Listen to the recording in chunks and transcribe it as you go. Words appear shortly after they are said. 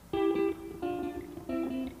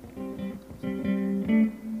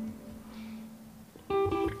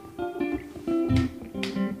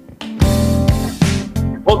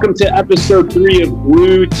Welcome to episode 3 of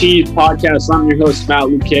Blue Teeth Podcast. I'm your host, Matt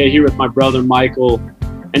Luque, here with my brother, Michael.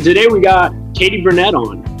 And today we got Katie Brunette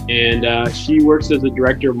on, and she works as the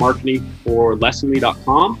director of marketing for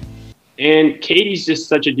Lessonly.com. And Katie's just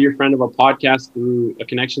such a dear friend of our podcast through a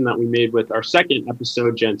connection that we made with our second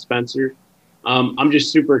episode, Jen Spencer. I'm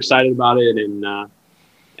just super excited about it.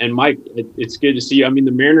 And Mike, it's good to see you. I mean,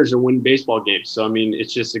 the Mariners are winning baseball games, so I mean,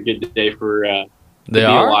 it's just a good day for they to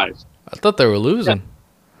are? be alive. I thought they were losing. Yeah.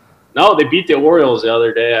 No, they beat the Orioles the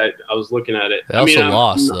other day. I was looking at it. They also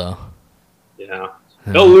lost, though. Yeah.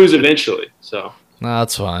 They'll lose eventually. So. No,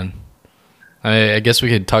 that's fine. I guess we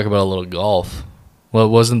could talk about a little golf. Well,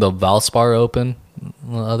 wasn't the Valspar Open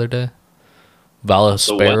the other day?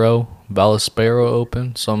 Valsparo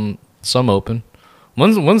Open? Some Open.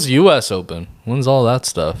 When's U.S. Open? When's all that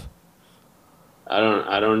stuff? I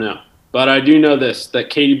don't know. But I do know this, that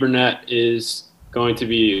Katie Brunette is going to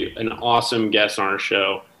be an awesome guest on our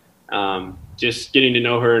show. Just getting to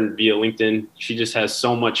know her and via LinkedIn, she just has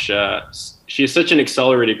so much. She has such an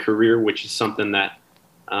accelerated career, which is something that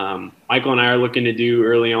Michael and I are looking to do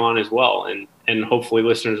early on as well, and hopefully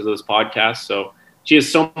listeners of this podcast. So she has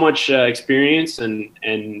so much experience and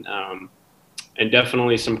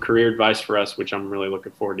definitely some career advice for us, which I'm really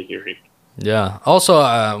looking forward to hearing. Yeah. Also,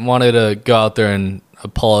 I wanted to go out there and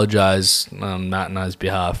apologize on Matt and I's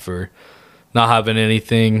behalf for not having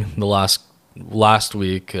anything the last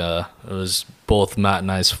week. It was both Matt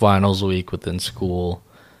and I's finals week within school,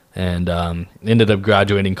 and ended up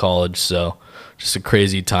graduating college. So just a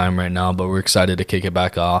crazy time right now, but we're excited to kick it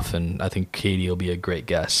back off, and I think Katie will be a great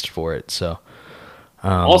guest for it. So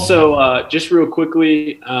also, just real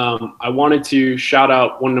quickly, I wanted to shout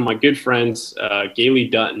out one of my good friends, Gailey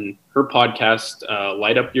Dutton. Her podcast,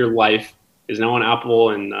 Light Up Your Life, is now on Apple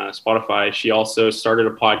and Spotify. She also started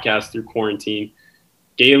a podcast through quarantine.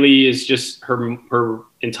 Gailey is just her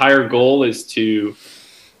entire goal is to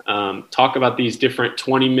talk about these different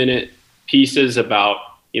 20-minute pieces about,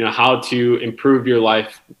 how to improve your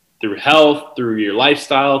life through health, through your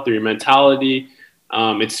lifestyle, through your mentality.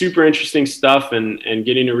 It's super interesting stuff, and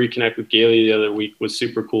getting to reconnect with Gailey the other week was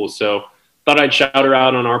super cool. So thought I'd shout her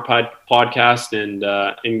out on our podcast,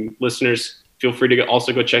 and listeners, feel free to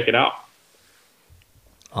also go check it out.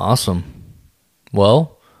 Awesome.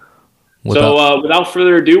 Well, without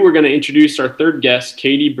further ado, we're going to introduce our third guest,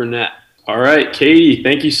 Katie Brunette. All right, Katie,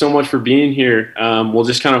 thank you so much for being here. We'll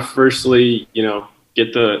just kind of firstly,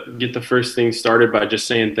 get the first thing started by just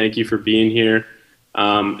saying thank you for being here.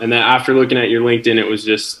 And then after looking at your LinkedIn, it was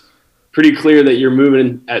just pretty clear that you're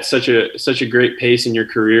moving at such a great pace in your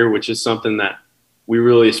career, which is something that we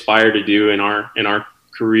really aspire to do in our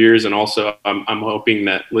careers. And also I'm hoping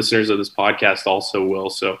that listeners of this podcast also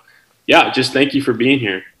will. So yeah, just thank you for being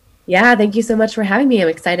here. Yeah. Thank you so much for having me. I'm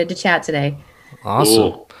excited to chat today. Awesome.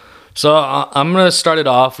 Cool. So I'm going to start it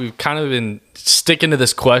off. We've kind of been sticking to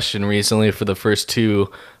this question recently for the first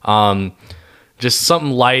two. Just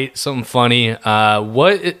something light, something funny.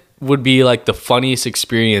 What would be like the funniest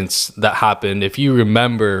experience that happened, if you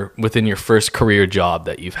remember, within your first career job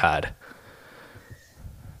that you've had?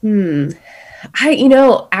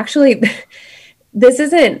 Actually, this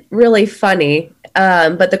isn't really funny.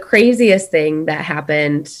 But the craziest thing that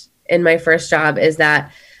happened in my first job is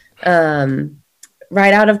that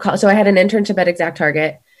right out of college, so I had an internship at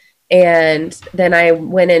ExactTarget, and then I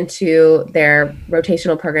went into their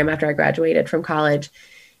rotational program after I graduated from college.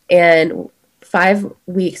 And 5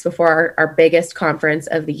 weeks before our biggest conference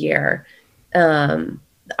of the year,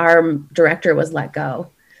 our director was let go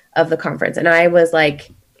of the conference. And I was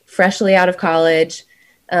like freshly out of college.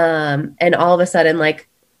 And all of a sudden, like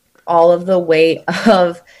all of the weight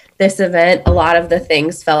of this event, a lot of the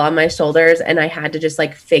things fell on my shoulders, and I had to just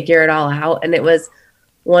like figure it all out. And it was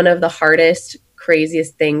one of the hardest,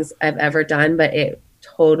 craziest things I've ever done, but it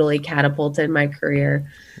totally catapulted my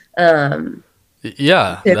career.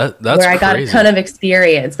 Yeah, that's where I got crazy. A ton of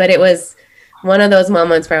experience, but it was one of those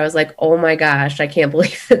moments where I was like, "Oh my gosh, I can't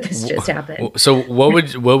believe that this just happened." So,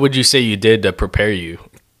 what would you say you did to prepare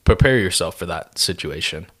yourself for that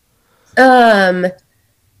situation?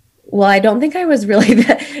 Well, I don't think I was really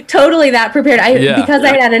totally that prepared. Because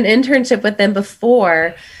I had an internship with them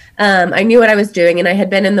before. I knew what I was doing, and I had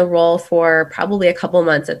been in the role for probably a couple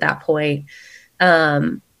months at that point.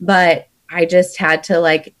 But I just had to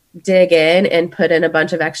like dig in and put in a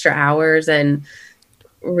bunch of extra hours and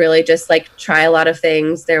really just like try a lot of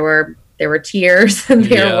things. There were tears and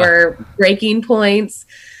there were breaking points.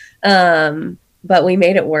 But we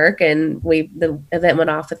made it work, and the event went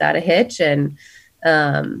off without a hitch, and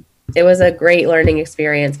it was a great learning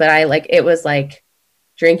experience. But it was like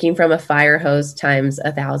drinking from a fire hose times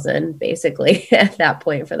 1,000, basically, at that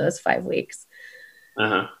point for those 5 weeks.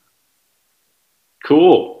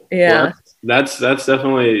 Cool. Yeah. Well, that's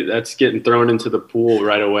definitely, that's getting thrown into the pool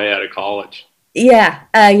right away out of college. Yeah.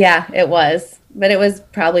 Yeah, it was. But it was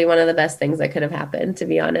probably one of the best things that could have happened, to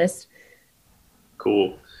be honest.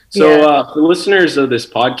 Cool. So for listeners of this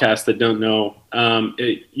podcast that don't know,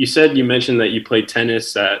 you mentioned that you played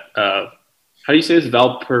tennis at, how do you say this?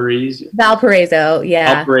 Valparaiso,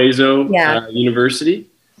 yeah. Valparaiso University.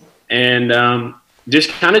 And just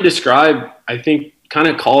kind of describe, I think, kind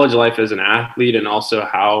of college life as an athlete, and also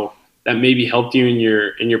how that maybe helped you in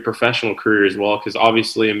your professional career as well. Because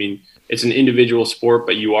obviously, I mean, it's an individual sport,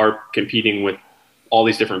 but you are competing with all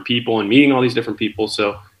these different people and meeting all these different people.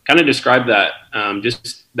 So kind of describe that,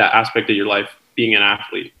 just that aspect of your life being an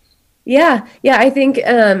athlete. Yeah. I think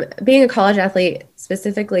being a college athlete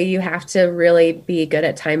specifically, you have to really be good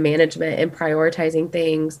at time management and prioritizing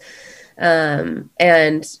things,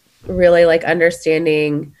 and really like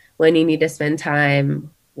understanding when you need to spend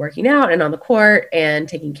time working out and on the court and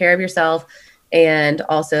taking care of yourself, and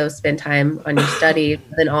also spend time on your studies,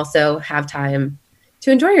 then also have time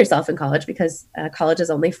to enjoy yourself in college, because college is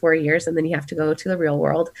only 4 years and then you have to go to the real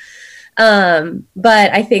world.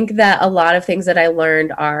 But I think that a lot of things that I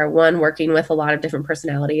learned are, one, working with a lot of different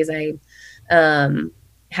personalities. I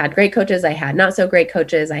had great coaches. I had not so great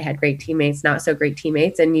coaches. I had great teammates, not so great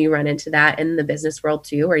teammates. And you run into that in the business world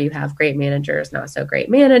too, where you have great managers, not so great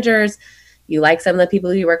managers. You like some of the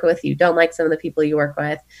people you work with. You don't like some of the people you work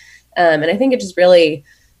with. And I think it just really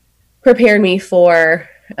prepared me for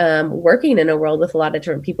working in a world with a lot of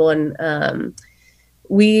different people. And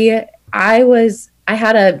I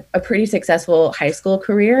had a pretty successful high school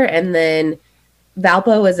career, and then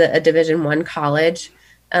Valpo was a Division I college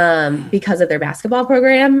because of their basketball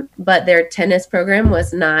program, but their tennis program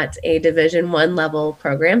was not a Division I level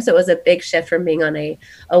program. So it was a big shift from being on a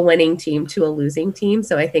winning team to a losing team.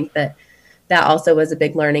 So I think that also was a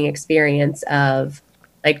big learning experience of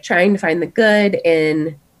like trying to find the good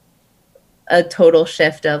in a total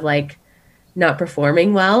shift of like not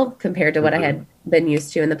performing well compared to what I had been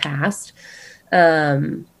used to in the past.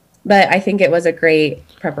 But I think it was a great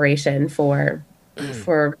preparation for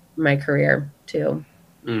my career too.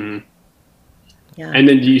 Mm. Yeah. And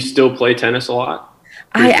then do you still play tennis a lot?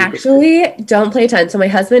 I actually don't play a ton. So my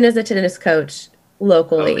husband is a tennis coach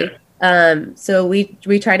locally. Okay. So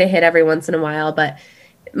we try to hit every once in a while, but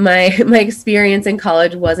my experience in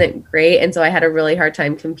college wasn't great. And so I had a really hard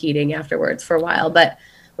time competing afterwards for a while. But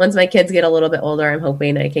once my kids get a little bit older, I'm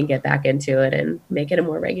hoping I can get back into it and make it a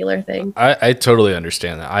more regular thing. I totally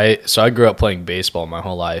understand that. So I grew up playing baseball my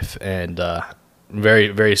whole life, and very,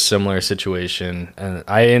 very similar situation. And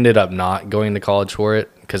I ended up not going to college for it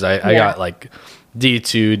because I got like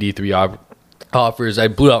D2, D3 offers. I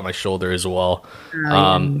blew out my shoulder as well.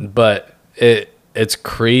 But it's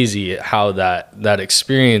crazy how that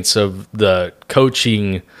experience of the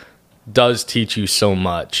coaching does teach you so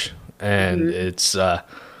much. And it's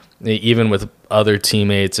even with other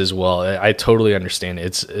teammates as well. I totally understand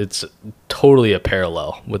it. It's totally a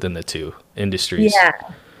parallel within the two industries.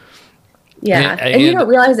 Yeah. And you don't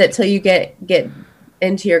realize it till you get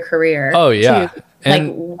into your career. Oh yeah. Too,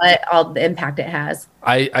 and what all the impact it has.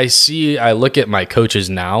 I look at my coaches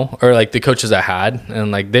now, or like the coaches I had,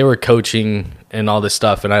 and like they were coaching and all this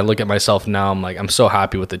stuff, and I look at myself now, I'm like, I'm so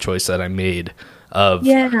happy with the choice that I made of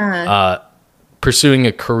pursuing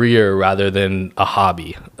a career rather than a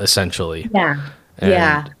hobby, essentially.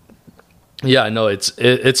 Yeah, no,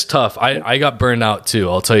 it's tough. I got burned out too,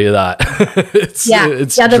 I'll tell you that. It's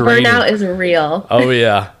the draining. Burnout is real. Oh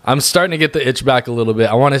yeah. I'm starting to get the itch back a little bit.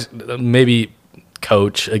 I want to maybe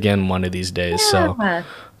coach again one of these days. So,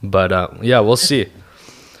 but we'll see.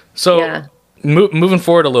 So moving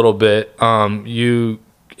forward a little bit, you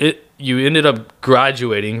ended up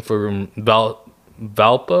graduating from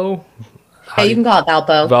Valpo. Yeah, you can call it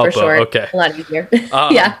Valpo for short. Okay. A lot easier.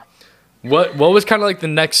 What was kind of like the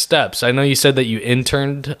next steps? I know you said that you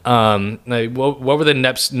interned. What were the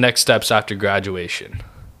next steps after graduation?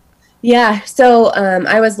 Yeah, so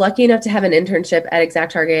I was lucky enough to have an internship at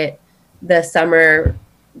ExactTarget the summer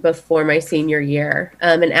before my senior year.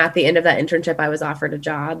 And at the end of that internship, I was offered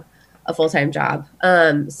a full-time job.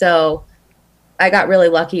 So I got really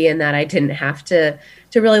lucky in that I didn't have to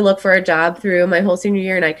really look for a job through my whole senior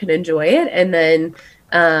year, and I could enjoy it. And then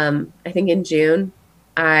I think in June,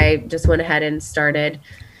 I just went ahead and started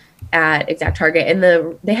at ExactTarget, and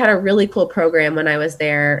they had a really cool program when I was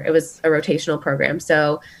there. It was a rotational program.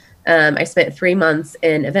 So I spent 3 months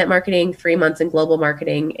in event marketing, 3 months in global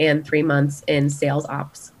marketing, and 3 months in sales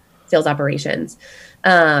operations.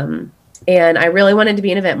 And I really wanted to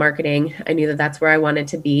be in event marketing. I knew that that's where I wanted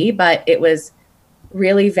to be, but it was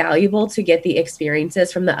really valuable to get the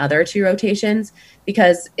experiences from the other 2 rotations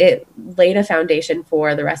because it laid a foundation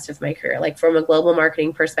for the rest of my career. Like from a global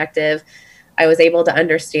marketing perspective, I was able to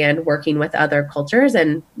understand working with other cultures.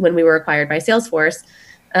 And when we were acquired by Salesforce,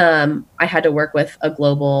 I had to work with a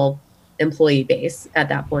global employee base at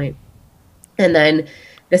that point. And then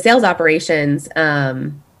the sales operations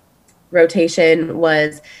rotation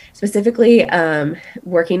was specifically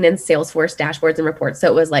working in Salesforce dashboards and reports. So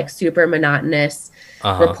it was like super monotonous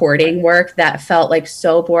reporting work that felt like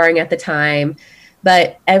so boring at the time.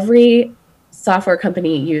 But every software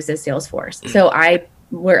company uses Salesforce. So I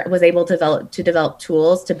was able to develop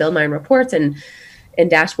tools to build my own reports and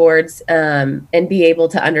dashboards and be able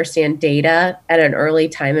to understand data at an early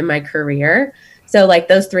time in my career. So like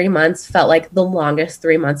those 3 months felt like the longest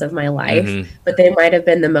 3 months of my life, but they might have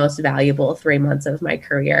been the most valuable 3 months of my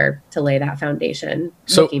career to lay that foundation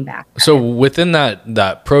looking back. So within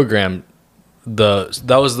that program,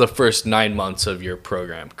 that was the first 9 months of your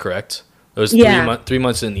program, correct? It was 3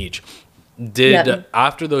 months in each.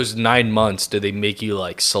 After those 9 months, did they make you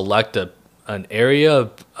like select an area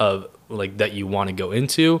of like that you want to go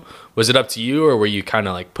into? Was it up to you, or were you kind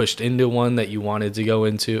of like pushed into one that you wanted to go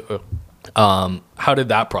into? Or, how did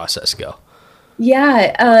that process go?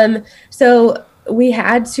 So we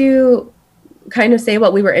had to kind of say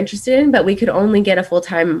what we were interested in, but we could only get a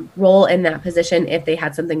full-time role in that position if they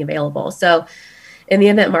had something available. So in the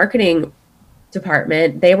event marketing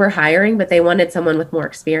department, they were hiring, but they wanted someone with more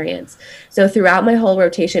experience. So throughout my whole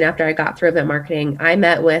rotation after I got through event marketing, I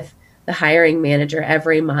met with the hiring manager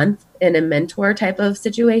every month in a mentor type of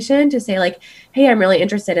situation to say like, hey, I'm really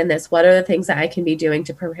interested in this. What are the things that I can be doing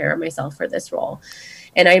to prepare myself for this role?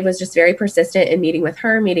 And I was just very persistent in meeting with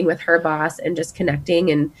her boss, and just connecting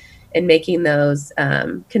and making those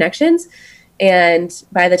connections. And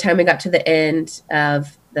by the time we got to the end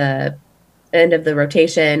of the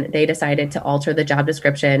rotation, they decided to alter the job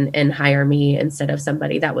description and hire me instead of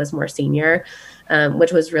somebody that was more senior,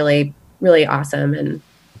 which was really, really awesome. And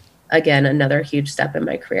again, another huge step in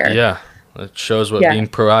my career. Yeah. It shows what being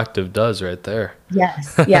proactive does right there.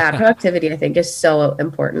 Yes. Yeah. Proactivity, I think, is so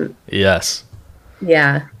important. Yes.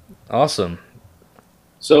 Yeah. Awesome.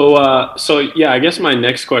 So I guess my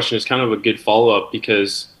next question is kind of a good follow-up,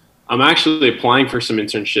 because I'm actually applying for some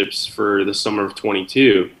internships for the summer of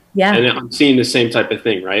 22. Yeah. And I'm seeing the same type of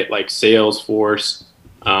thing, right? Like Salesforce,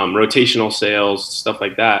 rotational sales, stuff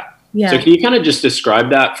like that. Yeah. So can you kind of just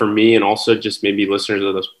describe that for me, and also just maybe listeners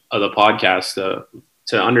of the podcast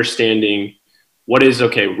to understanding what is,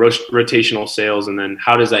 rotational sales, and then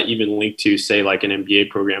how does that even link to, say, like an MBA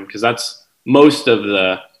program? Because that's most of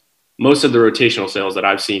the rotational sales that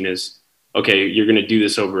I've seen is, okay, you're going to do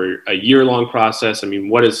this over a year-long process. I mean,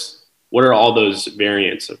 what are all those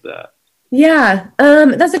variants of that? Yeah,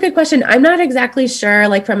 that's a good question. I'm not exactly sure,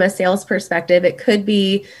 like from a sales perspective, it could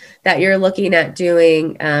be that you're looking at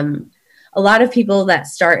doing, a lot of people that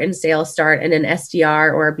start in sales start in an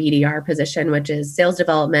SDR or a BDR position, which is sales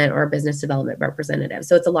development or business development representative.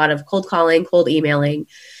 So it's a lot of cold calling, cold emailing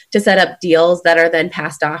to set up deals that are then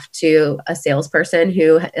passed off to a salesperson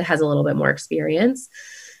who has a little bit more experience.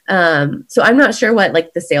 So I'm not sure what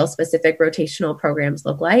like the sales specific rotational programs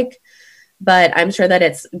look like, but I'm sure that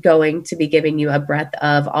it's going to be giving you a breadth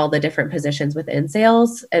of all the different positions within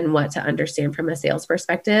sales and what to understand from a sales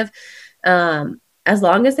perspective. As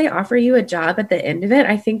long as they offer you a job at the end of it,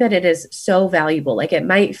 I think that it is so valuable. Like it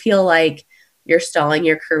might feel like you're stalling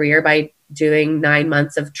your career by doing 9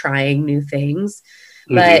 months of trying new things,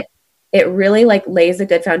 but it really like lays a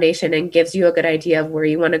good foundation and gives you a good idea of where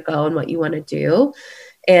you want to go and what you want to do.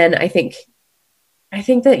 And I think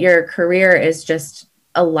that your career is just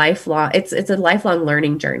a lifelong, it's a lifelong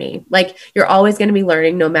learning journey. Like you're always going to be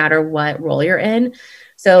learning no matter what role you're in.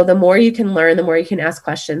 So the more you can learn, the more you can ask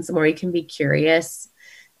questions, the more you can be curious,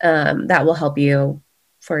 that will help you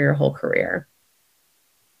for your whole career.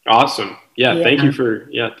 Awesome. Yeah. Thank you for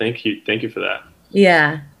that.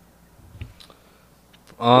 Yeah.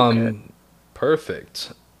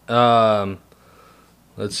 Perfect.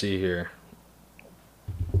 Let's see here.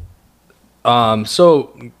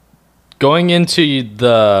 So going into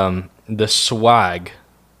the swag.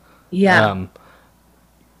 Yeah.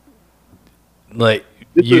 Like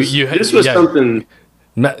this was something.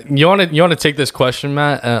 Matt, you want to take this question,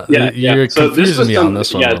 Matt? You're so confusing me on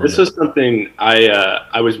this one. Yeah, this is something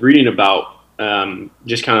I was reading about,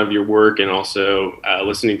 just kind of your work, and also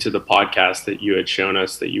listening to the podcast that you had shown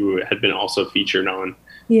us that you had been also featured on.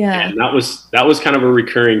 Yeah, and that was kind of a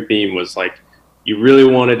recurring theme, was like you really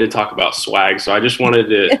wanted to talk about swag. So I just wanted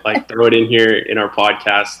to like throw it in here in our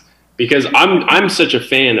podcast, because I'm such a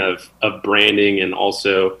fan of branding, and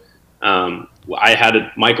also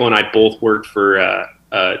Michael and I both worked for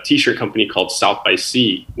a t-shirt company called South by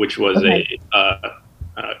Sea, which was a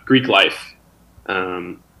Greek life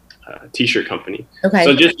t-shirt company. Okay.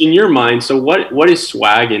 So just in your mind, so what is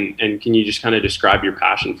swag, and can you just kind of describe your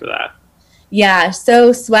passion for that? Yeah.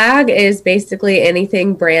 So swag is basically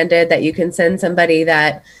anything branded that you can send somebody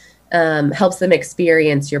that helps them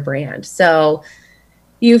experience your brand. So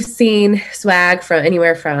you've seen swag from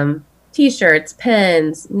anywhere from t-shirts,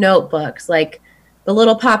 pens, notebooks, like the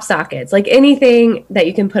little pop sockets, like anything that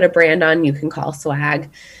you can put a brand on, you can call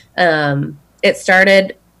swag. I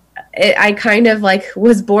kind of like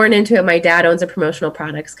was born into it. My dad owns a promotional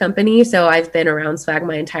products company, so I've been around swag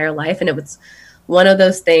my entire life, and it was one of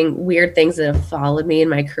those weird things that have followed me in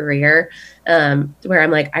my career, where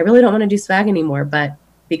I'm like, I really don't want to do swag anymore, but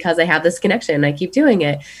because I have this connection, I keep doing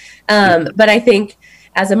it. But I think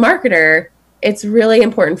as a marketer, it's really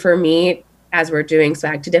important for me as we're doing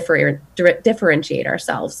swag to differentiate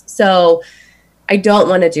ourselves. So I don't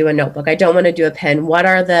want to do a notebook. I don't want to do a pen. What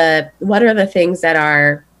are the things that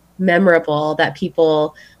are memorable that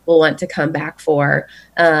people will want to come back for,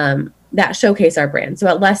 that showcase our brand? So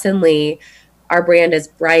at Lessonly, our brand is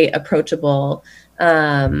bright, approachable,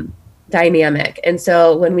 dynamic. And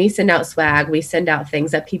so when we send out swag, we send out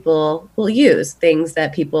things that people will use, things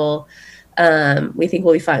that people we think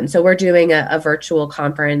will be fun. So we're doing a virtual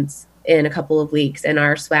conference in a couple of weeks, and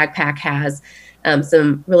our swag pack has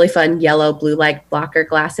some really fun yellow blue light blocker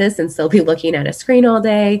glasses, and so they'll be looking at a screen all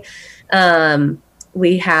day.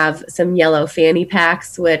 We have some yellow fanny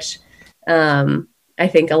packs, which I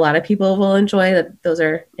think a lot of people will enjoy. That those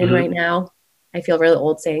are in right now. I feel really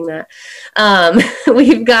old saying that.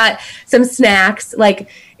 We've got some snacks, like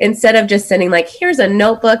instead of just sending like, here's a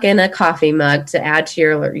notebook and a coffee mug to add to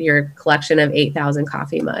your collection of 8,000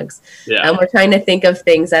 coffee mugs. Yeah. We're trying to think of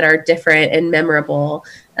things that are different and memorable,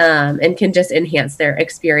 and can just enhance their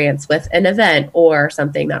experience with an event or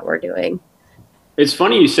something that we're doing. It's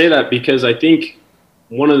funny you say that, because I think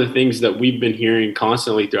one of the things that we've been hearing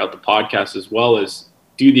constantly throughout the podcast as well is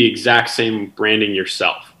do the exact same branding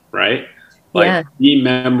yourself, right? Like be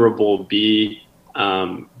memorable, be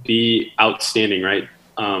outstanding, right?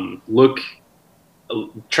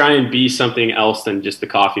 Try and be something else than just the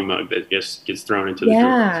coffee mug that just gets thrown into the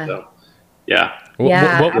drawer.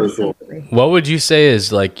 So, what would you say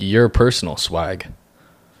is like your personal swag?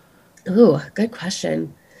 Ooh, good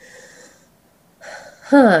question.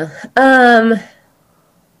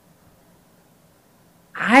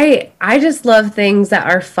 I just love things that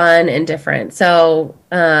are fun and different. So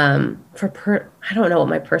I don't know what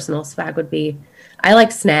my personal swag would be. I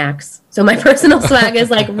like snacks. So my personal swag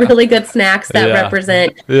is like really good snacks that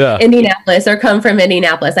represent Indianapolis or come from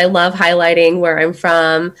Indianapolis. I love highlighting where I'm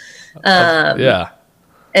from.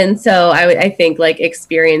 And so I think like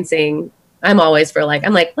experiencing, I'm always for like,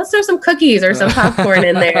 I'm like, let's throw some cookies or some popcorn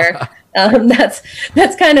in there.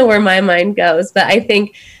 That's kind of where my mind goes. But I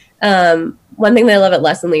think one thing that I love at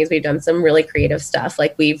Lessonly is we've done some really creative stuff.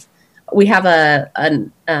 Like we have a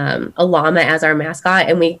llama as our mascot,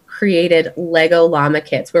 and we created Lego llama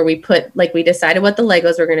kits where we decided what the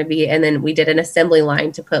Legos were going to be, and then we did an assembly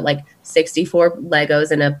line to put like 64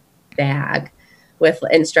 Legos in a bag with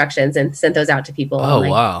instructions and sent those out to people. Oh,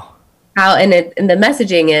 wow. And the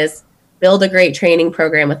messaging is build a great training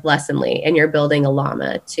program with Lessonly, and you're building a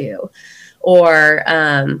llama too. Or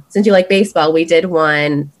since you like baseball, we did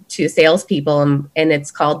one to salespeople, and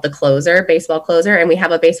it's called the closer, baseball closer. And we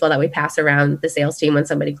have a baseball that we pass around the sales team when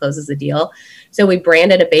somebody closes a deal. So we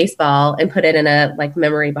branded a baseball and put it in a like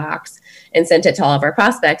memory box and sent it to all of our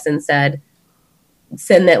prospects and said,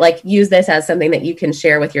 send that, like, use this as something that you can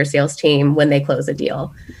share with your sales team when they close a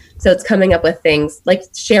deal. So it's coming up with things like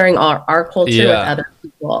sharing our culture with other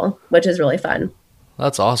people, which is really fun.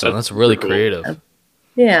 That's awesome. That's really creative.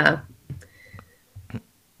 Yeah.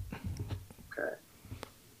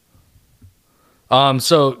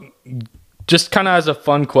 So just kind of as a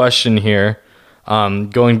fun question here,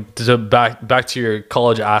 going to back to your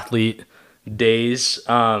college athlete days,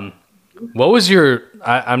 what was your,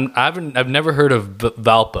 I've never heard of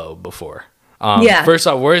Valpo before. First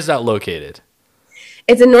off, where is that located?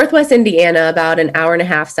 It's in Northwest Indiana, about an hour and a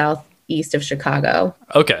half southeast of Chicago.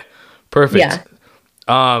 Okay, perfect.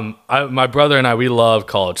 Yeah. My brother and we love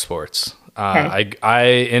college sports.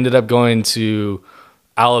 I ended up going to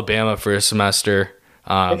Alabama for a semester.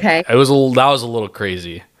 That was a little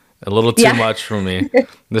crazy, a little too much for me.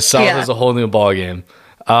 The South is a whole new ball game.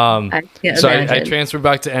 I transferred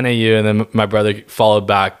back to NAU, and then my brother followed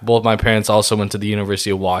back. Both my parents also went to the University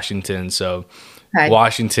of Washington, so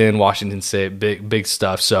Washington State, big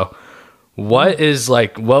stuff. So what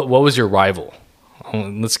was your rival?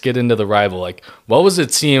 Let's get into the rival. Like, what was a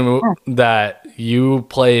team that you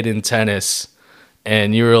played in tennis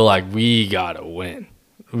and you were like, we gotta win?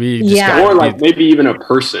 Or like maybe even a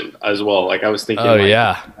person as well. Like I was thinking,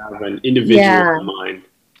 have an individual in mind.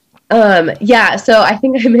 So I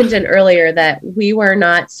think I mentioned earlier that we were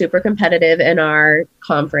not super competitive in our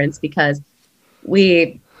conference because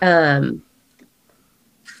we were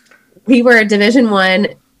a Division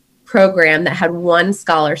I program that had one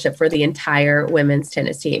scholarship for the entire women's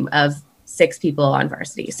tennis team of 6 people on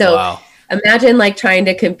varsity. So imagine like trying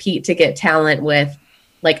to compete to get talent with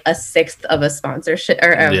like a sixth of a sponsorship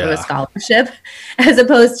or of a scholarship, as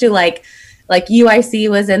opposed to like UIC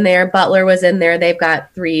was in there, Butler was in there. They've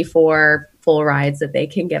got 3-4 full rides that they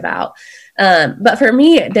can give out. But for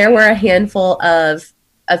me, there were a handful of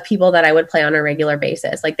people that I would play on a regular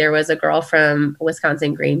basis. Like there was a girl from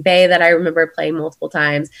Wisconsin Green Bay that I remember playing multiple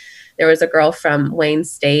times. There was a girl from Wayne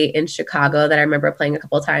State in Chicago that I remember playing a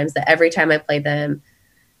couple of times, that every time I played them,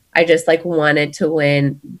 I just like wanted to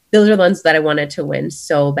win. Those are the ones that I wanted to win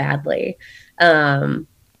so badly.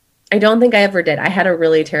 I don't think I ever did. I had a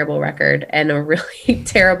really terrible record and a really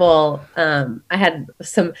terrible, I had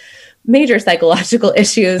some major psychological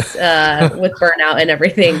issues with burnout and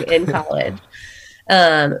everything in college.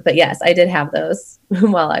 But yes, I did have those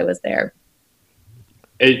while I was there.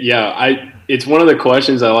 It's one of the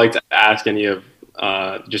questions I like to ask any of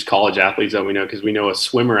just college athletes that we know, because we know a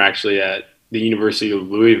swimmer actually at the University of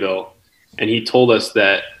Louisville, and he told us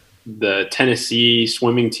that the Tennessee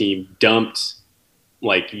swimming team dumped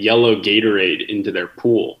like yellow Gatorade into their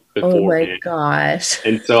pool beforehand. Oh my gosh.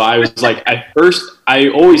 And so I was like, at first I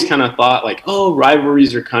always kind of thought like, oh,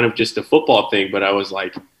 rivalries are kind of just a football thing. But I was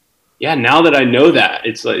like, yeah, now that I know that,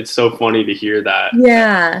 it's so funny to hear that.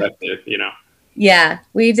 Yeah. You know? Yeah,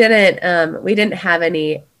 we didn't have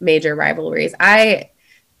any major rivalries.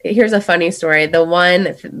 Here's a funny story. The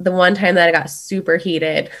one time that I got super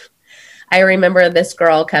heated, I remember this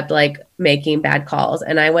girl kept like making bad calls,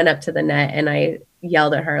 and I went up to the net and I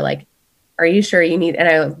yelled at her like, "Are you sure you need?" And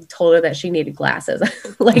I told her that she needed glasses,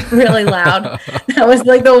 like really loud. That was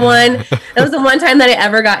the one time that I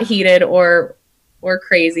ever got heated or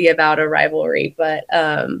crazy about a rivalry. But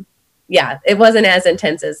yeah, it wasn't as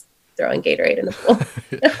intense as throwing Gatorade in the pool.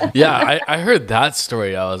 Yeah, I heard that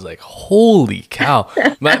story. I was like, holy cow.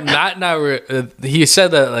 Matt and I were, he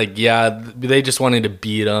said that like, yeah, they just wanted to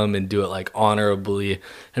beat him and do it like honorably.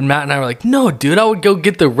 And Matt and I were like, no, dude, I would go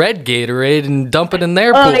get the red Gatorade and dump it in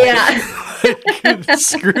their pool. Yeah.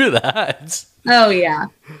 Screw that. Oh yeah.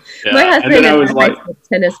 My husband is a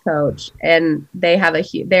tennis coach, and they have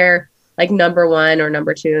they're like number 1 or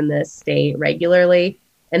number 2 in this state regularly,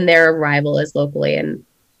 and their rival is locally. And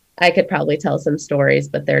I could probably tell some stories,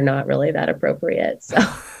 but they're not really that appropriate. So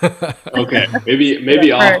okay,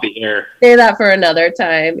 maybe off the air. Say that for another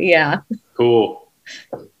time. Yeah. Cool.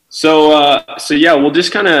 So yeah, we'll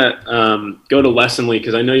just kind of go to Lessonly,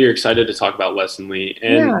 because I know you're excited to talk about Lessonly,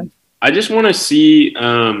 and I just want to see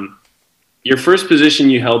your first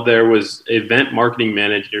position you held there was event marketing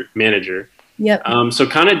manager. Yep. So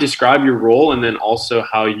kind of describe your role, and then also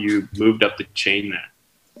how you moved up the chain there.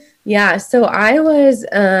 Yeah, so I was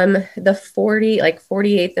the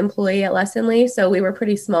 48th employee at Lessonly, so we were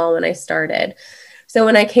pretty small when I started. So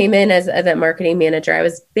when I came in as event marketing manager, I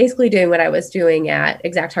was basically doing what I was doing at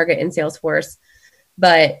ExactTarget and Salesforce,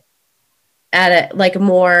 but at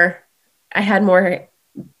I had more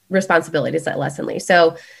responsibilities at Lessonly.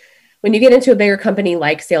 So when you get into a bigger company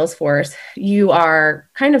like Salesforce, you are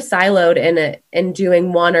kind of siloed in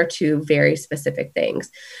doing 1 or 2 very specific things.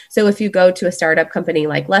 So if you go to a startup company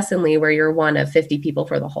like Lessonly, where you're one of 50 people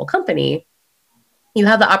for the whole company, you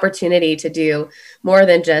have the opportunity to do more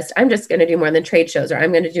than I'm just going to do more than trade shows, or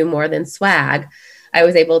I'm going to do more than swag. I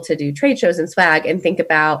was able to do trade shows and swag and think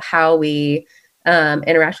about how we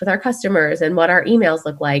interact with our customers and what our emails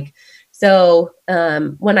look like. So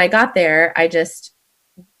when I got there, I just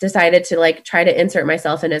decided to like try to insert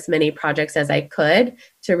myself in as many projects as I could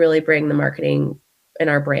to really bring the marketing and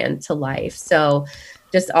our brand to life. So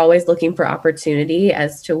just always looking for opportunity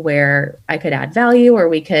as to where I could add value or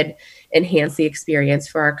we could enhance the experience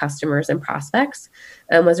for our customers and prospects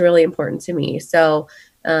was really important to me. So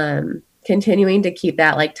continuing to keep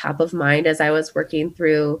that like top of mind as I was working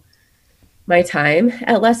through my time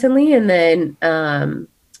at Lessonly. And then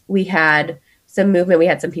we had some movement. We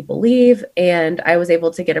had some people leave, and I was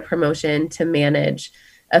able to get a promotion to manage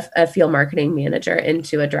a field marketing manager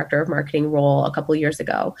into a director of marketing role a couple of years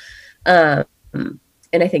ago. And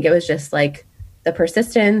I think it was just like the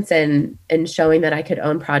persistence and showing that I could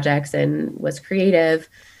own projects and was creative.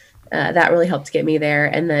 That really helped get me there.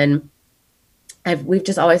 And then we've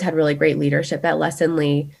just always had really great leadership at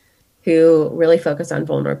Lessonly who really focus on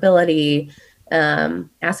vulnerability,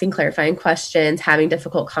 asking clarifying questions, having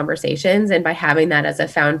difficult conversations. And by having that as a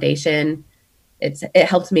foundation, it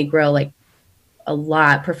helped me grow like a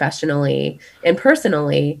lot professionally and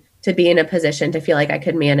personally to be in a position to feel like I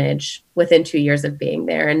could manage within 2 years of being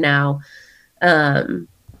there. And now,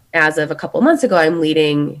 as of a couple of months ago, I'm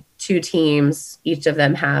leading 2 teams. Each of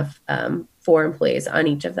them have 4 employees on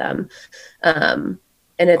each of them. And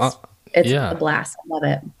it's a blast. I love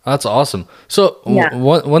it. That's awesome. So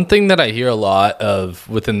one thing that I hear a lot of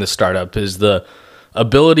within the startup is the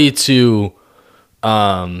ability to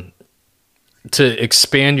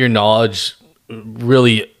expand your knowledge,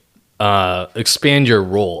 really expand your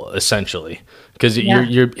role essentially, because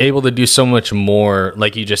you're able to do so much more.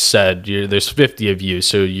 Like you just said, there's 50 of you,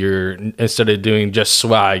 so you're, instead of doing just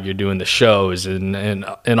swag, you're doing the shows and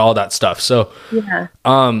all that stuff. So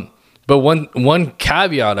but one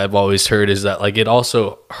caveat I've always heard is that like it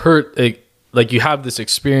also like you have this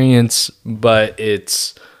experience, but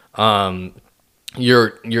it's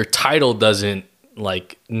your title doesn't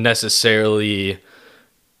like necessarily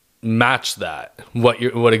match that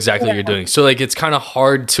what exactly you're doing. So like it's kind of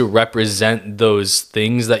hard to represent those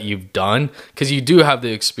things that you've done because you do have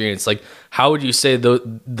the experience. Like how would you say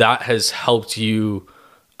that has helped you,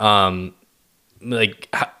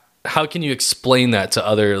 like how can you explain that to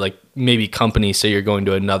other, like maybe companies, say you're going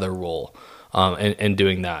to another role and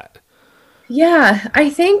doing that? Yeah,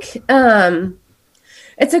 I think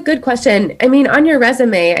it's a good question. I mean, on your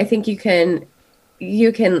resume, I think you can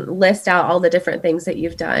list out all the different things that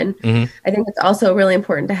you've done. I think it's also really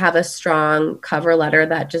important to have a strong cover letter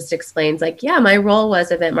that just explains like, yeah, my role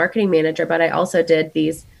was event marketing manager, but I also did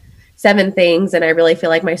these 7 things. And I really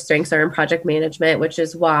feel like my strengths are in project management, which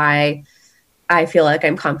is why I feel like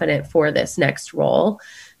I'm confident for this next role.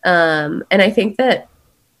 And I think that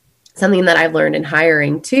something that I've learned in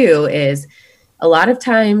hiring too is a lot of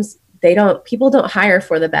times people don't hire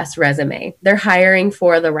for the best resume. They're hiring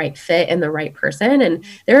for the right fit and the right person. And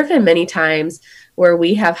there have been many times where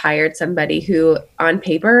we have hired somebody who on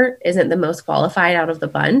paper isn't the most qualified out of the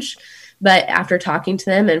bunch, but after talking to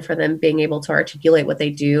them and for them being able to articulate what they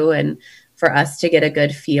do and for us to get a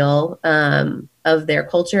good feel of their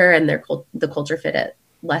culture and the culture fit at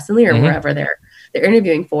Lessonly or wherever they're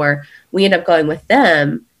interviewing for, we end up going with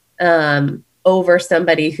them over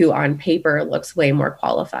somebody who on paper looks way more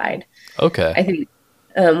qualified. Okay. I think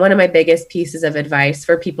one of my biggest pieces of advice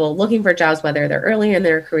for people looking for jobs, whether they're early in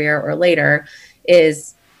their career or later,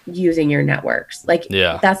 is using your networks. Like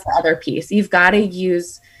that's the other piece. You've got to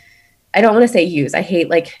use, I don't want to say use. I hate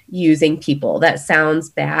like using people. That sounds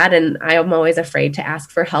bad. And I am always afraid to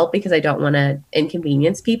ask for help because I don't want to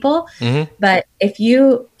inconvenience people. But if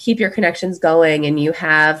you keep your connections going and you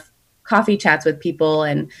have coffee chats with people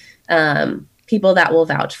and people that will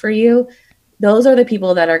vouch for you, those are the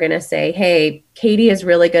people that are going to say, hey, Katie is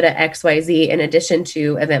really good at XYZ in addition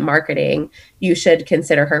to event marketing. You should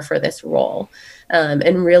consider her for this role.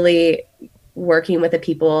 And really working with the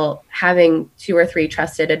people, having 2 or 3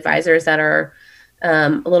 trusted advisors that are a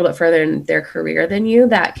little bit further in their career than you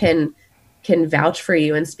that can vouch for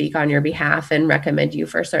you and speak on your behalf and recommend you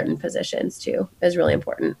for certain positions too is really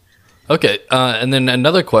important. Okay. And then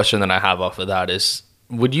another question that I have off of that is,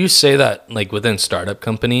 would you say that like within startup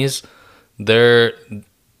companies, they're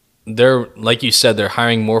like you said, they're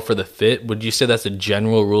hiring more for the fit? Would you say that's a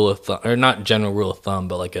general rule of thumb, or not general rule of thumb,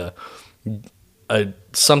 but like a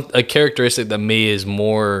characteristic that is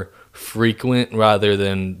more frequent rather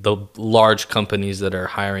than the large companies that are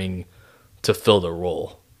hiring to fill the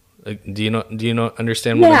role? Do you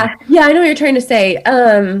understand what I mean? Yeah, I know what you're trying to say.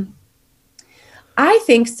 I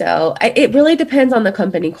think so. It really depends on the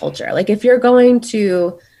company culture. Like if you're going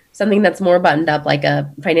to something that's more buttoned up, like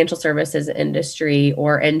a financial services industry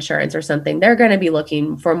or insurance or something, they're going to be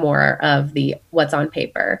looking for more of the what's on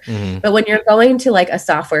paper. But when you're going to like a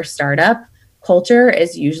software startup, culture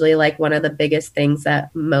is usually like one of the biggest things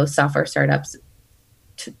that most software startups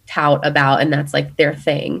tout about, and that's like their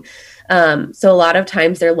thing. So a lot of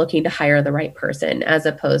times they're looking to hire the right person as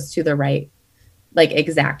opposed to the right like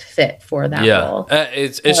exact fit for that role.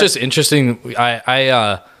 It's just interesting.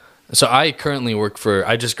 So I currently work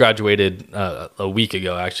I just graduated a week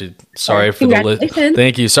ago, actually. Sorry for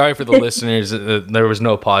thank you. Sorry for the listeners. There was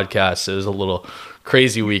no podcast. It was a little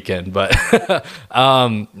crazy weekend, but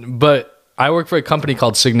I work for a company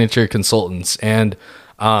called Signature Consultants, and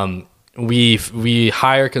we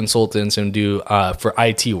hire consultants and do for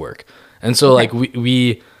IT work. And so like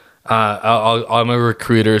I'm a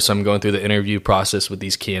recruiter, so I'm going through the interview process with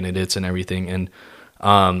these candidates and everything. And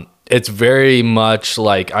It's very much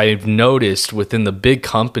like I've noticed within the big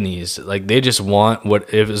companies, like they just want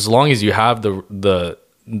as long as you have the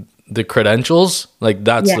credentials, like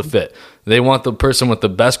that's the fit. They want the person with the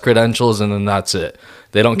best credentials, and then that's it.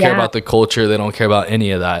 They don't care about the culture. They don't care about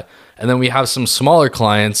any of that. And then we have some smaller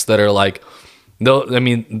clients that are like,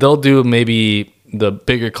 they'll do, maybe the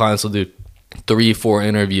bigger clients will do 3-4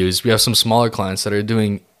 interviews. We have some smaller clients that are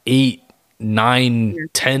doing 8, 9,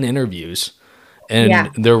 10 interviews,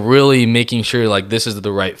 and they're really making sure like this is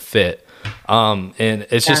the right fit. And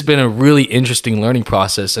it's just been a really interesting learning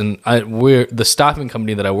process. And we're the staffing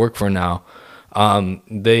company that I work for now.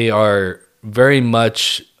 They are very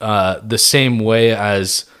much the same way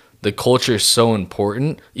as the culture is so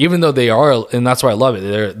important, even though they are, and that's why I love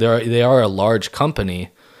it. They are a large company.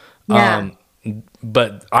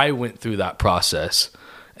 But I went through that process,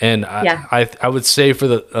 and I would say for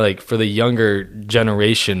the younger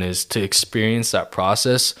generation is to experience that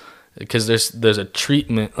process, because there's a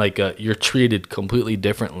treatment, like you're treated completely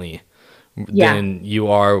differently than you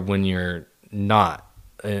are when you're not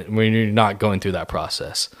going through that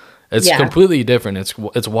process. It's completely different.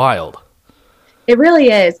 It's wild. It really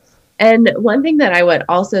is. And one thing that I would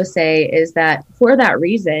also say is that for that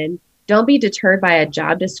reason, don't be deterred by a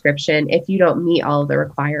job description if you don't meet all of the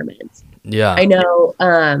requirements. Yeah. I know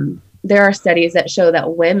there are studies that show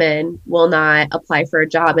that women will not apply for a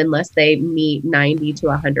job unless they meet 90 to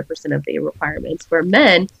 100% of the requirements, where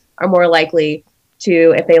men are more likely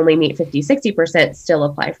to, if they only meet 50, 60%, still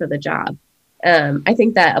apply for the job. I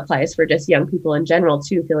think that applies for just young people in general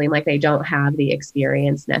too, feeling like they don't have the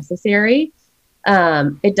experience necessary.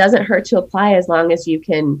 It doesn't hurt to apply as long as you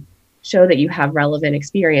can show that you have relevant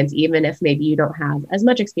experience, even if maybe you don't have as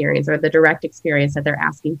much experience or the direct experience that they're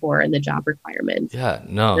asking for in the job requirements. Yeah,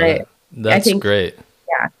 no, that's great.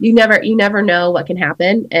 Yeah, you never know what can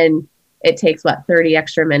happen, and it takes 30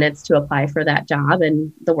 extra minutes to apply for that job,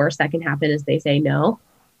 and the worst that can happen is they say no.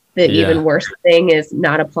 The even worse thing is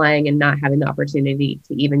not applying and not having the opportunity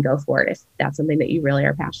to even go for it if that's something that you really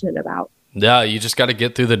are passionate about. Yeah, you just got to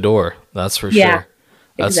get through the door. That's for sure.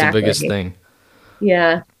 That's the biggest thing.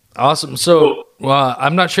 Yeah. Awesome. So,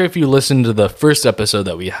 I'm not sure if you listened to the first episode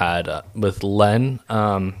that we had with Len.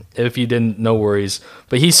 If you didn't, no worries.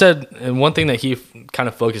 But he said, and one thing that he kind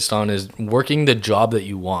of focused on is working the job that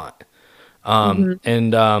you want.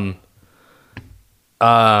 And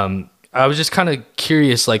I was just kind of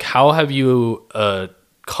curious, like, how have you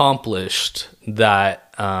accomplished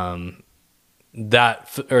that, or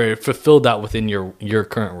fulfilled that within your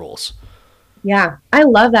current roles? Yeah, I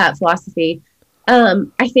love that philosophy.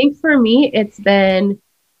 I think for me, it's been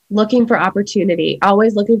looking for opportunity,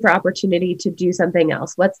 always looking for opportunity to do something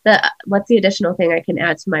else. What's the additional thing I can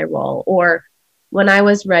add to my role? Or when I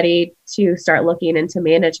was ready to start looking into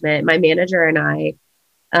management, my manager and I,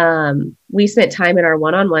 we spent time in our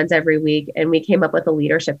one-on-ones every week, and we came up with a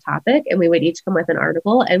leadership topic, and we would each come with an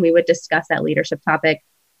article, and we would discuss that leadership topic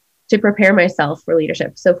to prepare myself for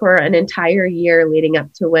leadership. So for an entire year leading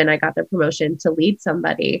up to when I got the promotion to lead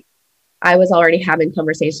somebody, I was already having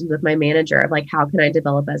conversations with my manager of like, how can I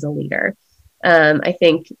develop as a leader? I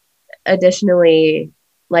think additionally,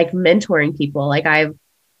 like mentoring people, like I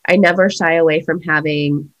never shy away from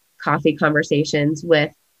having coffee conversations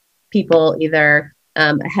with people either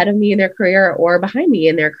ahead of me in their career or behind me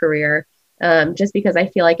in their career, just because I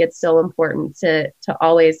feel like it's so important to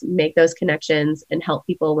always make those connections and help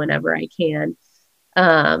people whenever I can.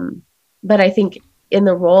 But I think in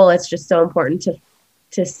the role, it's just so important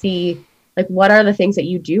to see like, what are the things that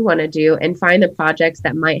you do want to do, and find the projects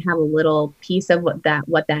that might have a little piece of what that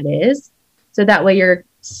is. So that way you're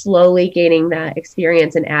slowly gaining that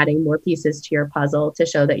experience and adding more pieces to your puzzle to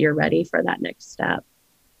show that you're ready for that next step.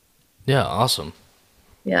 Yeah. Awesome.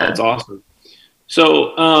 Yeah. That's awesome.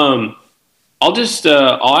 So, I'll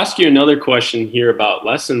ask you another question here about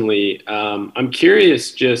Lessonly. I'm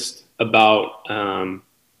curious just about,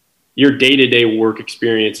 your day-to-day work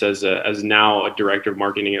experience as now a director of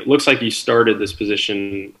marketing. It looks like you started this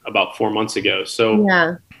position about 4 months ago. So,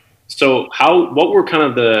 what were kind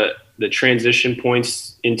of the transition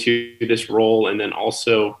points into this role? And then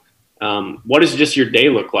also, what does just your day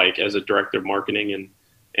look like as a director of marketing,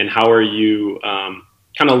 and how are you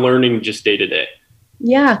kind of learning just day to day?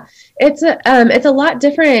 Yeah, it's a lot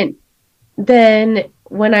different than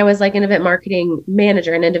when I was like an event marketing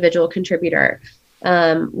manager, an individual contributor.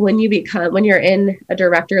 When you're in a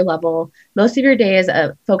director level, most of your day is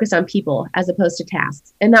focused on people as opposed to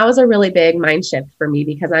tasks. And that was a really big mind shift for me,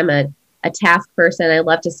 because I'm a task person. I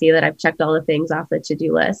love to see that I've checked all the things off the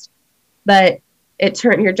to-do list, but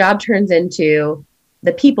your job turns into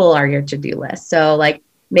the people are your to-do list. So like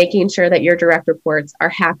making sure that your direct reports are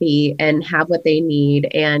happy and have what they need.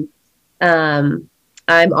 And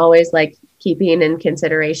I'm always like keeping in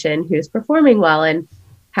consideration who's performing well and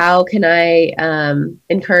how can I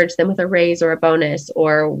encourage them with a raise or a bonus,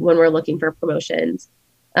 or when we're looking for promotions.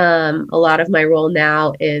 A lot of my role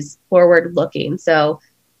now is forward looking. So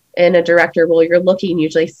in a director role, you're looking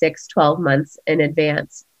usually 6-12 months in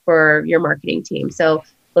advance for your marketing team. So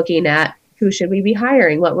looking at who should we be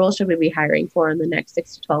hiring? What role should we be hiring for in the next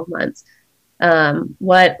 6 to 12 months?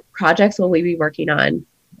 What projects will we be working on?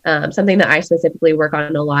 Something that I specifically work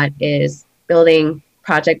on a lot is building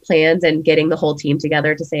project plans and getting the whole team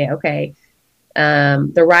together to say, okay,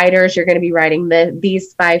 the writers, you're going to be writing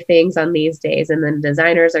these 5 things on these days, and then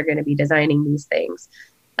designers are going to be designing these things.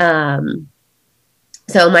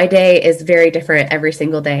 So my day is very different every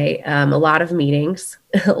single day. A lot of meetings,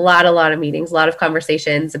 a lot of meetings, a lot of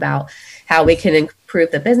conversations about how we can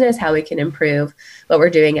improve the business, how we can improve what we're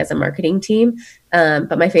doing as a marketing team.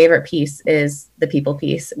 But my favorite piece is the people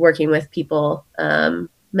piece, working with people,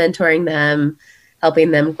 mentoring them,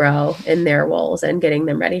 helping them grow in their roles and getting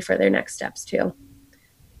them ready for their next steps too.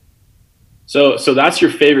 So that's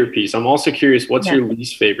your favorite piece. I'm also curious, what's your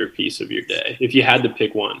least favorite piece of your day, if you had to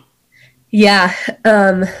pick one? Yeah.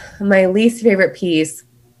 My least favorite piece,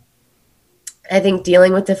 I think,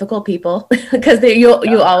 dealing with difficult people, because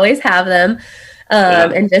you always have them,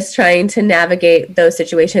 and just trying to navigate those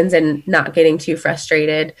situations and not getting too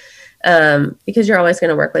frustrated, because you're always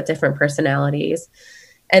going to work with different personalities.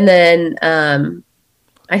 And then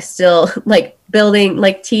I still like building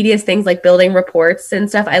like tedious things like building reports and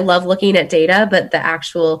stuff. I love looking at data, but the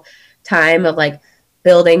actual time of like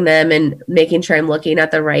building them and making sure I'm looking at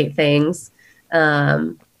the right things,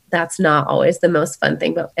 that's not always the most fun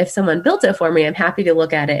thing. But if someone built it for me, I'm happy to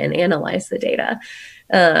look at it and analyze the data.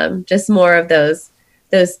 Just more of those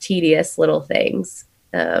tedious little things.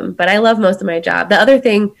 But I love most of my job. The other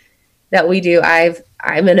thing that we do, I'm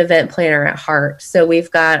an event planner at heart. So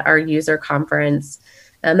we've got our user conference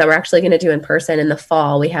that we're actually going to do in person in the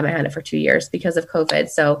fall. We haven't had it for 2 years because of COVID.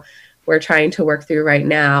 So we're trying to work through right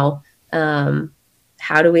now.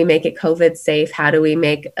 How do we make it COVID safe? How do we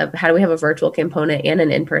have a virtual component and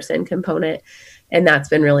an in-person component? And that's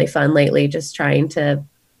been really fun lately, just trying to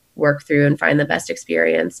work through and find the best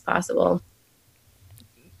experience possible.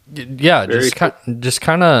 Yeah, just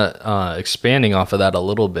kind of expanding off of that a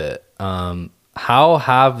little bit. How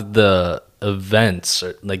have the events,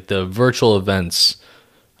 like the virtual events,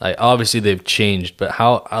 like obviously they've changed, but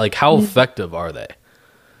how effective are they?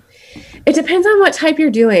 It depends on what type you're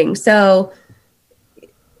doing. So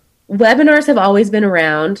webinars have always been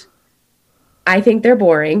around. I think they're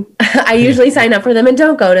boring. I usually sign up for them and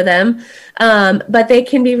don't go to them. But they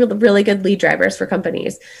can be really good lead drivers for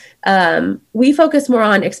companies. We focus more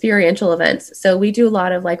on experiential events. So we do a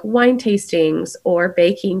lot of like wine tastings or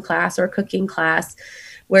baking class or cooking class,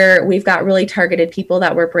 where we've got really targeted people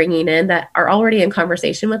that we're bringing in that are already in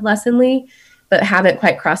conversation with Lessonly, but haven't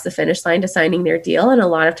quite crossed the finish line to signing their deal. And a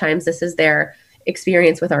lot of times this is their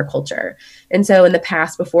experience with our culture. And so in the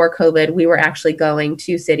past, before COVID, we were actually going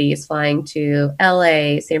to cities, flying to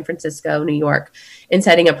LA, San Francisco, New York, and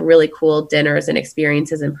setting up really cool dinners and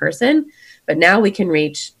experiences in person. But now we can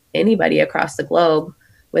reach anybody across the globe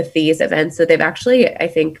with these events. So they've actually, I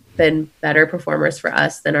think, been better performers for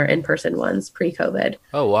us than our in-person ones pre-COVID.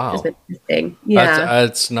 Oh, wow. It's been interesting. Yeah.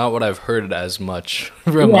 That's not what I've heard as much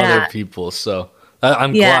from other people. So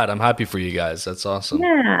I'm glad. I'm happy for you guys. That's awesome.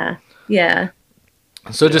 Yeah. Yeah.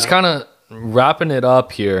 So just kind of wrapping it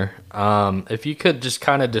up here, if you could just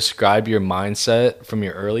kind of describe your mindset from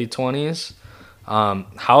your early 20s,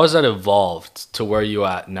 how has that evolved to where you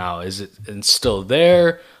at now? Is it still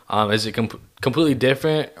there? Is it completely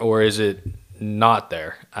different, or is it not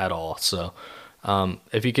there at all? So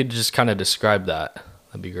if you could just kind of describe that,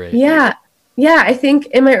 that'd be great. Yeah. Yeah. I think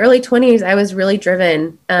in my early 20s, I was really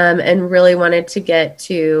driven and really wanted to get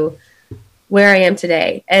to where I am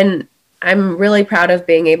today. And I'm really proud of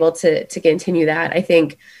being able to continue that. I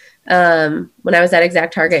think when I was at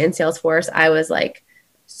ExactTarget in Salesforce, I was like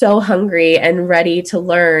so hungry and ready to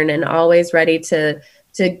learn and always ready to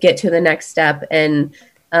get to the next step. And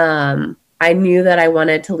I knew that I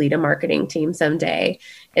wanted to lead a marketing team someday.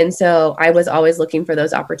 And so I was always looking for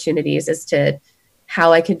those opportunities as to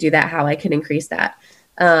how I could do that, how I could increase that.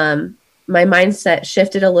 My mindset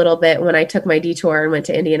shifted a little bit when I took my detour and went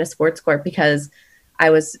to Indiana Sports Corp, because I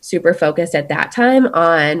was super focused at that time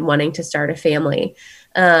on wanting to start a family.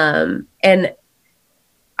 And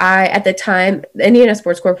at the time, Indiana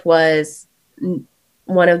Sports Corp was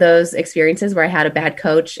one of those experiences where I had a bad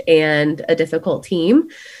coach and a difficult team.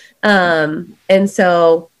 And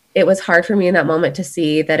so it was hard for me in that moment to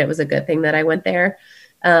see that it was a good thing that I went there.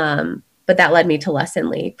 But that led me to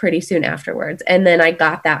Lessonly pretty soon afterwards. And then I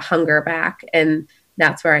got that hunger back, and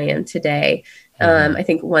that's where I am today. I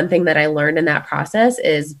think one thing that I learned in that process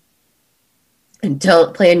is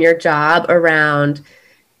don't plan your job around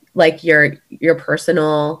like your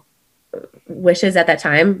personal wishes at that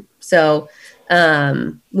time. So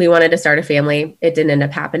we wanted to start a family. It didn't end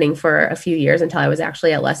up happening for a few years until I was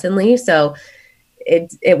actually at Lessonly. So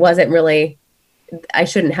it wasn't really, I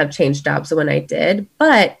shouldn't have changed jobs when I did,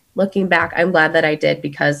 but looking back, I'm glad that I did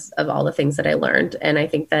because of all the things that I learned. And I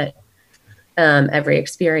think that every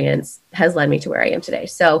experience has led me to where I am today.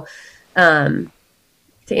 So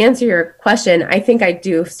to answer your question, I think I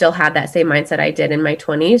do still have that same mindset I did in my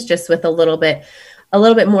 20s, just with a little bit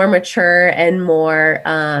more mature and more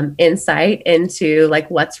insight into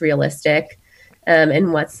like what's realistic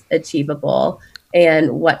and what's achievable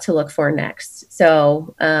and what to look for next.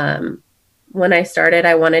 So when I started,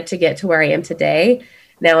 I wanted to get to where I am today.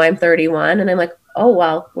 Now I'm 31 and I'm like, oh,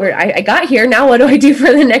 well, I got here. Now what do I do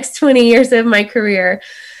for the next 20 years of my career?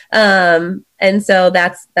 And so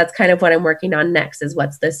that's kind of what I'm working on next, is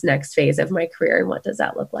what's this next phase of my career and what does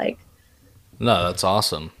that look like? No, that's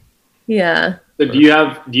awesome. Yeah. So do you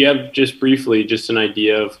have just briefly just an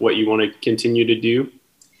idea of what you want to continue to do?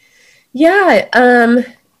 Yeah.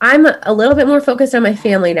 I'm a little bit more focused on my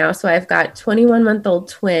family now. So I've got 21-month-old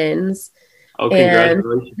twins. Oh,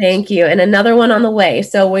 congratulations. And thank you. And another one on the way.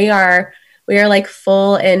 So we are like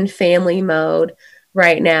full in family mode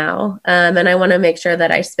right now. And I want to make sure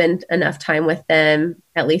that I spend enough time with them,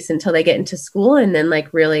 at least until they get into school. And then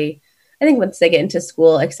like really, I think once they get into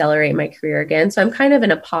school, accelerate my career again. So I'm kind of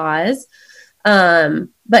in a pause,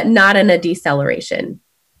 but not in a deceleration.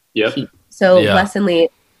 Yep. So yeah.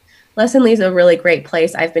 Lessonly is a really great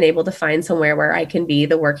place. I've been able to find somewhere where I can be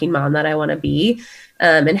the working mom that I want to be,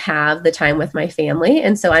 and have the time with my family.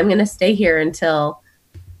 And so I'm going to stay here until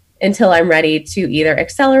I'm ready to either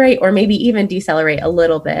accelerate or maybe even decelerate a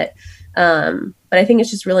little bit. But I think it's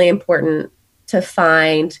just really important to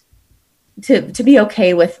find, to be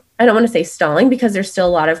okay with, I don't want to say stalling because there's still a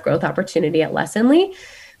lot of growth opportunity at Lessonly,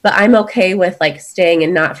 but I'm okay with like staying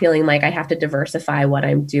and not feeling like I have to diversify what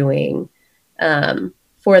I'm doing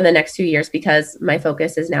for the next 2 years, because my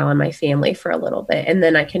focus is now on my family for a little bit. And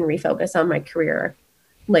then I can refocus on my career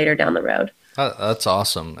later down the road. That's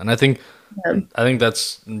awesome. And I think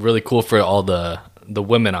that's really cool for all the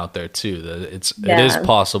women out there too, that it is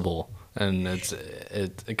possible. And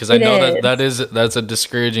because I know that's a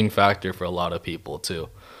discouraging factor for a lot of people too.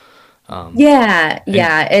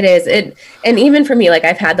 It is. And even for me, like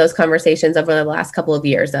I've had those conversations over the last couple of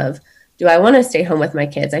years of, do I want to stay home with my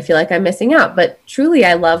kids? I feel like I'm missing out, but truly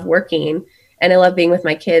I love working and I love being with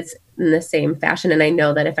my kids in the same fashion. And I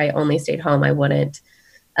know that if I only stayed home, I wouldn't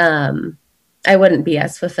be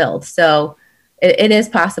as fulfilled. So it is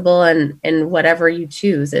possible. And whatever you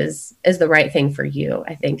choose is the right thing for you,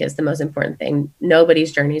 I think is the most important thing.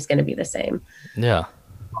 Nobody's journey is going to be the same. Yeah.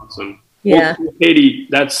 Awesome. Yeah. Well, Katie,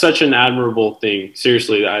 that's such an admirable thing.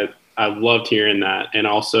 Seriously, I've loved hearing that. And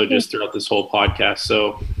also just throughout this whole podcast.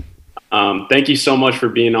 So thank you so much for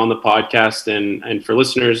being on the podcast. And for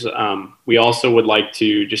listeners, we also would like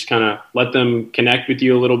to just kind of let them connect with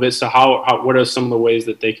you a little bit. So what are some of the ways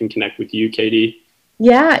that they can connect with you, Katie?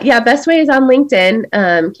 Yeah. Best way is on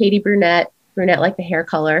LinkedIn. Katie Brunette like the hair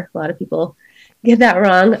color. A lot of people get that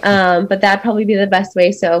wrong. But that'd probably be the best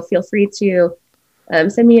way. So feel free to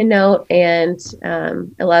send me a note, and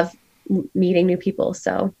I love meeting new people.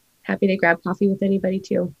 So happy to grab coffee with anybody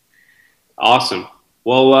too. Awesome.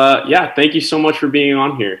 Well, thank you so much for being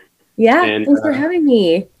on here. Yeah, thanks for having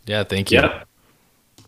me. Yeah, thank you. Yeah.